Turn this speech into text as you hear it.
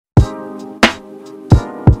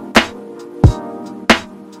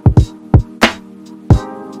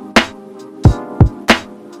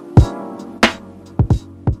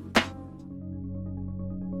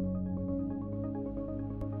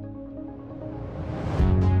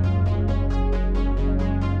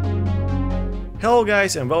Hello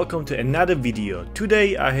guys and welcome to another video.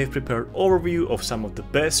 Today I have prepared an overview of some of the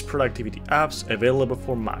best productivity apps available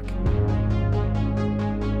for Mac.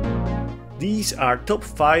 These are top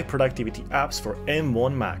 5 productivity apps for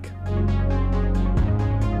M1 Mac.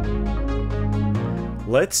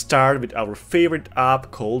 Let's start with our favorite app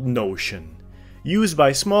called Notion. Used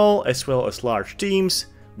by small as well as large teams,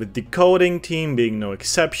 with Decoding team being no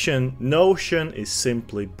exception, Notion is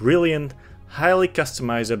simply brilliant, highly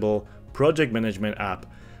customizable project management app.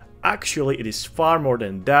 Actually, it is far more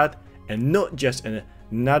than that and not just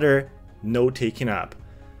another note-taking app.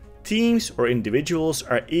 Teams or individuals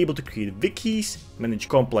are able to create wikis, manage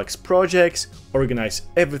complex projects, organize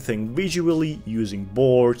everything visually using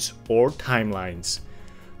boards or timelines.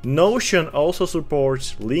 Notion also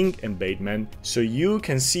supports link embedment, so you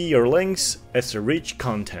can see your links as a rich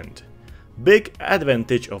content. Big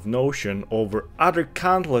advantage of Notion over other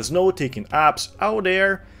countless note-taking apps out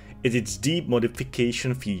there is its deep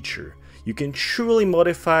modification feature. You can truly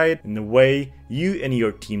modify it in the way you and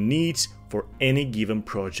your team needs for any given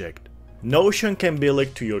project. Notion can be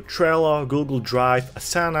linked to your Trello, Google Drive,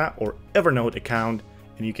 Asana or Evernote account,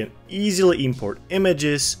 and you can easily import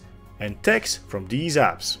images and text from these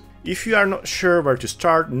apps. If you are not sure where to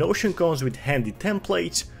start, Notion comes with handy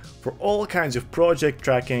templates for all kinds of project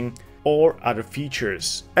tracking or other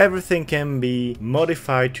features. Everything can be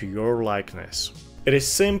modified to your likeness. It is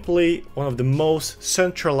simply one of the most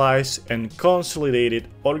centralized and consolidated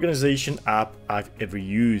organization app I've ever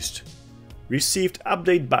used. Received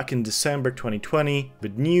update back in December 2020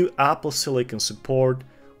 with new Apple Silicon support,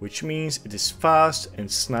 which means it is fast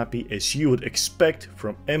and snappy as you would expect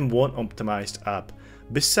from M1 optimized app.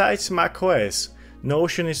 Besides macOS,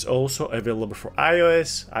 Notion is also available for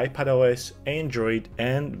iOS, iPadOS, Android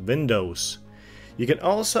and Windows. You can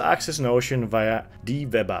also access Notion via the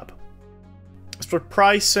web app. As for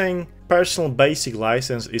pricing, Personal Basic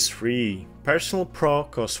license is free. Personal Pro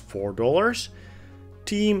costs $4,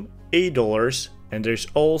 Team $8, and there's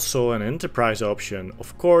also an enterprise option.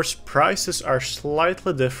 Of course, prices are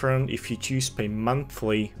slightly different if you choose pay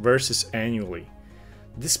monthly versus annually.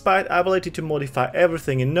 Despite ability to modify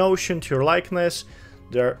everything in Notion to your likeness,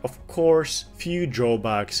 there are of course few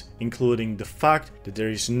drawbacks, including the fact that there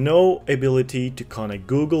is no ability to connect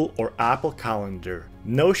Google or Apple Calendar.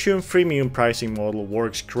 Notion freemium pricing model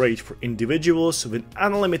works great for individuals with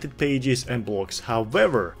unlimited pages and blogs.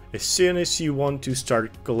 However, as soon as you want to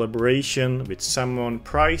start collaboration with someone,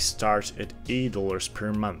 price starts at $8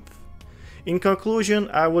 per month. In conclusion,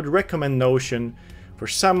 I would recommend Notion for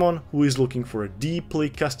someone who is looking for a deeply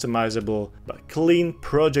customizable but clean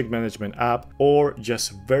project management app or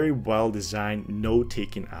just very well designed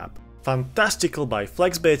note-taking app. Fantastical by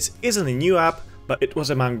FlexBits isn't a new app, but it was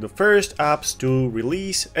among the first apps to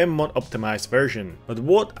release M1 optimized version. But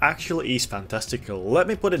what actually is Fantastical? Let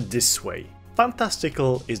me put it this way.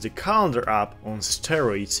 Fantastical is the calendar app on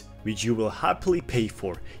steroids which you will happily pay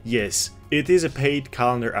for. Yes, it is a paid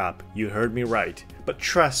calendar app, you heard me right. But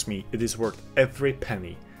trust me, it is worth every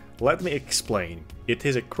penny. Let me explain. It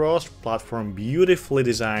is a cross-platform beautifully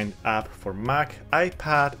designed app for Mac,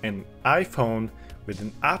 iPad and iPhone with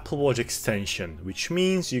an Apple Watch extension, which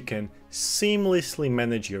means you can seamlessly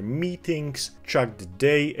manage your meetings, track the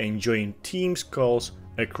day and join Teams calls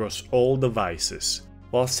across all devices.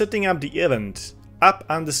 While setting up the event, app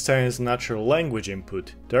understands natural language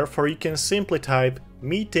input, therefore you can simply type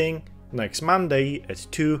meeting next Monday at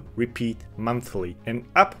 2, repeat monthly, and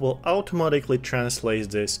app will automatically translate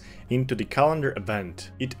this into the calendar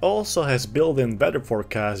event. It also has built-in weather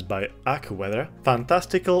forecast by AccuWeather.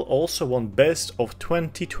 Fantastical also won Best of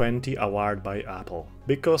 2020 award by Apple.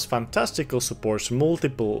 Because Fantastical supports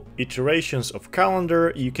multiple iterations of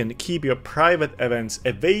calendar, you can keep your private events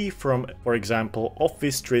away from, for example,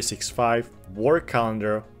 Office 365 work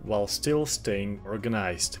calendar while still staying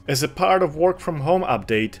organized. As a part of work from home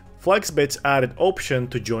update, FlexBits added option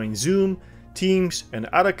to join Zoom, Teams and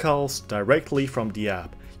other calls directly from the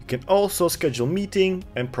app. You can also schedule meeting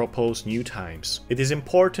and propose new times. It is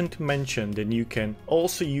important to mention that you can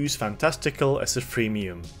also use Fantastical as a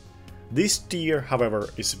freemium. This tier, however,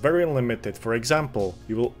 is very limited. For example,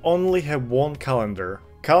 you will only have one calendar.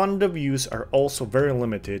 Calendar views are also very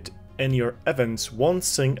limited and your events won't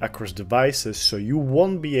sync across devices, so you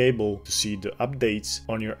won't be able to see the updates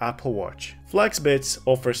on your Apple Watch. FlexBits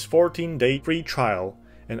offers 14-day free trial,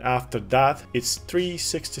 and after that it's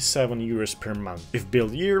 €367 per month. If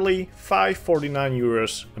billed yearly,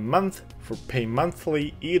 €549 a month for pay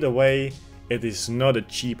monthly. Either way, it is not a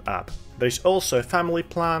cheap app. There is also a family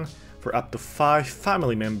plan for up to 5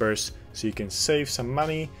 family members, so you can save some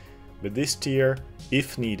money with this tier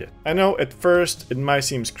if needed. I know at first it might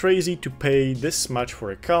seem crazy to pay this much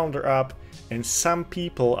for a calendar app, and some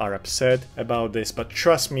people are upset about this, but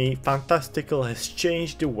trust me, Fantastical has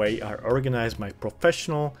changed the way I organize my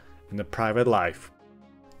professional and the private life.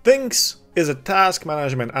 Things is a task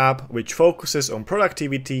management app which focuses on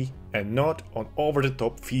productivity and not on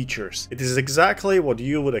over-the-top features. It is exactly what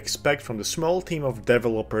you would expect from the small team of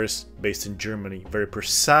developers based in Germany. Very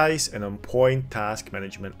precise and on-point task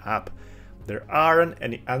management app. There aren't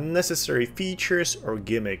any unnecessary features or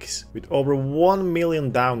gimmicks. With over 1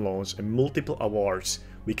 million downloads and multiple awards,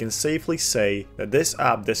 we can safely say that this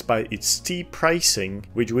app, despite its steep pricing,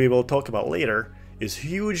 which we will talk about later, is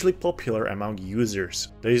hugely popular among users.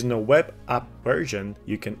 There is no web app version,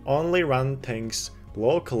 you can only run things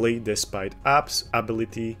locally despite app's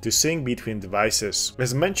ability to sync between devices.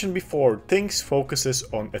 As mentioned before, Things focuses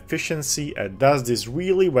on efficiency and does this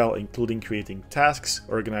really well, including creating tasks,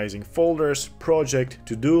 organizing folders, project,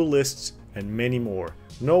 to-do lists, and many more.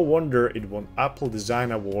 No wonder it won Apple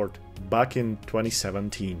Design Award back in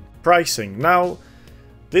 2017. Pricing. Now,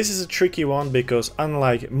 this is a tricky one because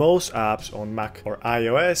unlike most apps on Mac or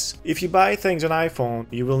iOS, if you buy things on iPhone,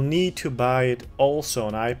 you will need to buy it also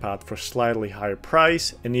on iPad for slightly higher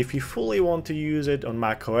price, and if you fully want to use it on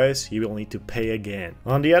macOS, you will need to pay again.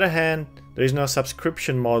 On the other hand, there is no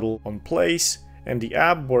subscription model on place, and the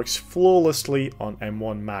app works flawlessly on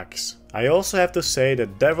M1 Macs. I also have to say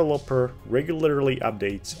that developer regularly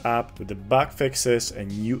updates app with the bug fixes and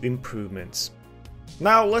new improvements.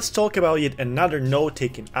 Now let's talk about yet another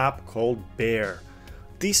note-taking app called Bear.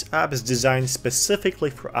 This app is designed specifically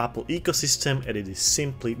for Apple ecosystem and it is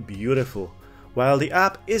simply beautiful. While the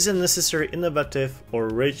app isn't necessarily innovative or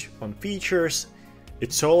rich on features,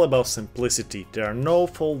 it's all about simplicity. There are no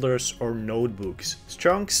folders or notebooks.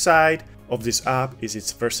 Strong side of this app is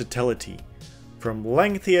its versatility. From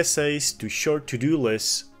lengthy essays to short to-do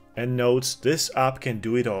lists and notes, this app can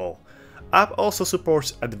do it all. App also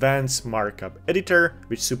supports advanced markup editor,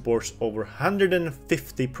 which supports over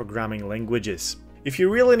 150 programming languages. If you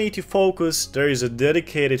really need to focus, there is a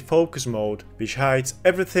dedicated focus mode, which hides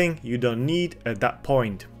everything you don't need at that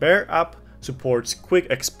point. Bear app supports quick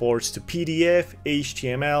exports to PDF,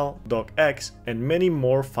 HTML, docx, and many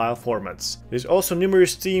more file formats. There's also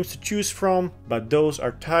numerous themes to choose from, but those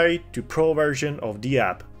are tied to Pro version of the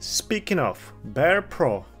app. Speaking of, Bear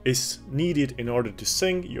Pro is needed in order to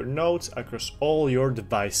sync your notes across all your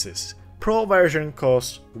devices. Pro version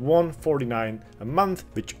costs $149 a month,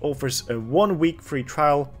 which offers a 1-week free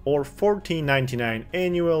trial, or $14.99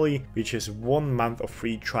 annually, which is 1 month of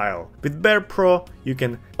free trial. With Bear Pro, you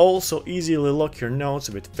can also easily lock your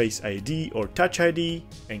notes with Face ID or Touch ID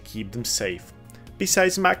and keep them safe.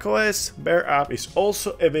 Besides macOS, Bear app is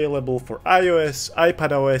also available for iOS,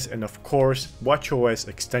 iPadOS, and of course watchOS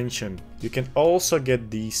extension. You can also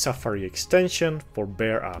get the Safari extension for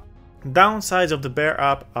Bear app. Downsides of the Bear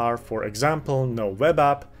app are, for example, no web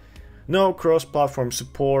app, no cross-platform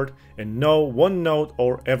support, and no OneNote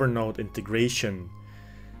or Evernote integration.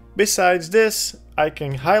 Besides this, I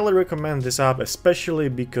can highly recommend this app, especially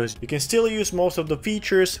because you can still use most of the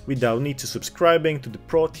features without need to subscribing to the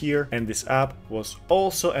Pro tier, and this app was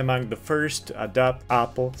also among the first to adopt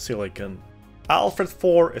Apple Silicon. Alfred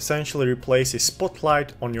 4 essentially replaces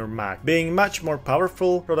Spotlight on your Mac, being much more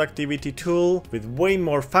powerful productivity tool with way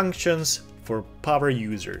more functions for power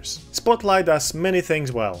users. Spotlight does many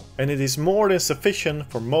things well, and it is more than sufficient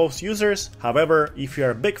for most users. However, if you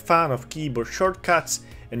are a big fan of keyboard shortcuts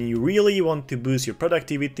and you really want to boost your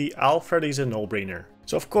productivity, Alfred is a no-brainer.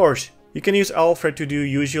 So of course, you can use Alfred to do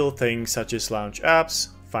usual things such as launch apps,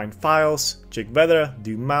 find files, check weather,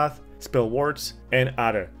 do math, spell words, and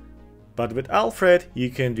other. But with Alfred, you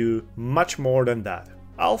can do much more than that.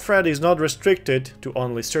 Alfred is not restricted to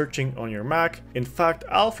only searching on your Mac. In fact,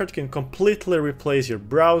 Alfred can completely replace your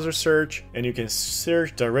browser search and you can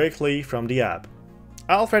search directly from the app.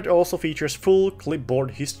 Alfred also features full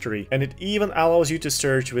clipboard history, and it even allows you to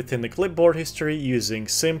search within the clipboard history using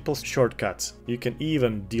simple shortcuts. You can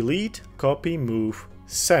even delete, copy, move,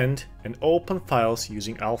 send, and open files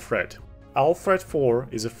using Alfred. Alfred 4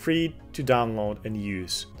 is free to download and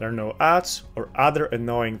use. There are no ads or other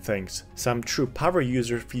annoying things. Some true power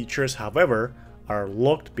user features, however, are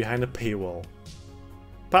locked behind a paywall.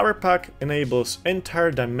 Power Pack enables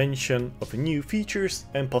entire dimension of new features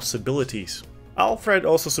and possibilities. Alfred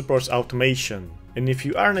also supports automation, and if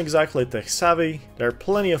you aren't exactly tech savvy, there are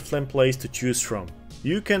plenty of templates to choose from.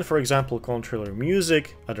 You can, for example, control your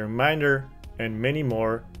music, add a reminder, and many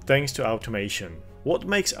more thanks to automation. What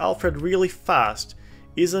makes Alfred really fast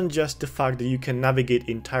isn't just the fact that you can navigate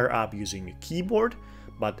entire app using a keyboard,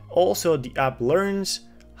 but also the app learns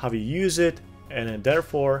how you use it, and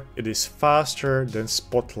therefore it is faster than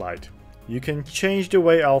Spotlight. You can change the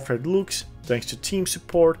way Alfred looks thanks to team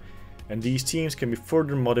support, and these themes can be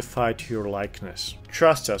further modified to your likeness.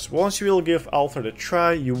 Trust us, once you will give Alfred a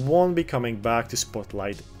try, you won't be coming back to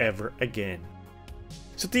Spotlight ever again.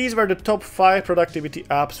 So these were the top 5 productivity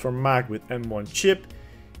apps for Mac with M1 chip.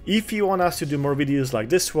 If you want us to do more videos like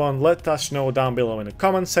this one, let us know down below in the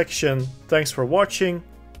comment section. Thanks for watching,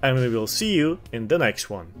 and we will see you in the next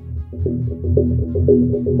one.